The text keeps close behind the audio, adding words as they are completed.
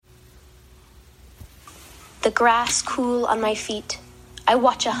The grass cool on my feet, I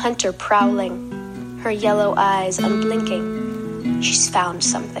watch a hunter prowling, her yellow eyes unblinking. She's found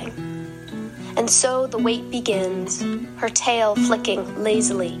something. And so the wait begins, her tail flicking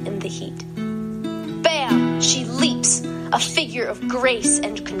lazily in the heat. Bam! She leaps, a figure of grace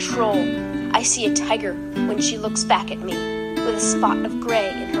and control. I see a tiger when she looks back at me, with a spot of gray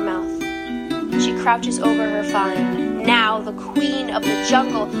in her mouth. She crouches over her fawn. Now the queen of the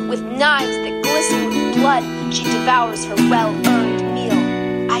jungle, with knives that glisten with blood, she devours her well-earned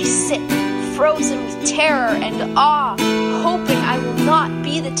meal. I sit, frozen with terror and awe, hoping I will not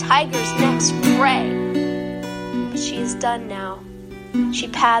be the tiger's next prey. But she is done now. She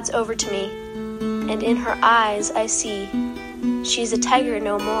pads over to me, and in her eyes I see she is a tiger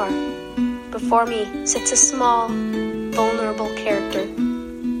no more. Before me sits a small, vulnerable character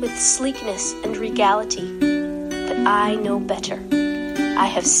with sleekness and regality. But I know better. I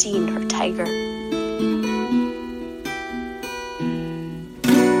have seen her tiger.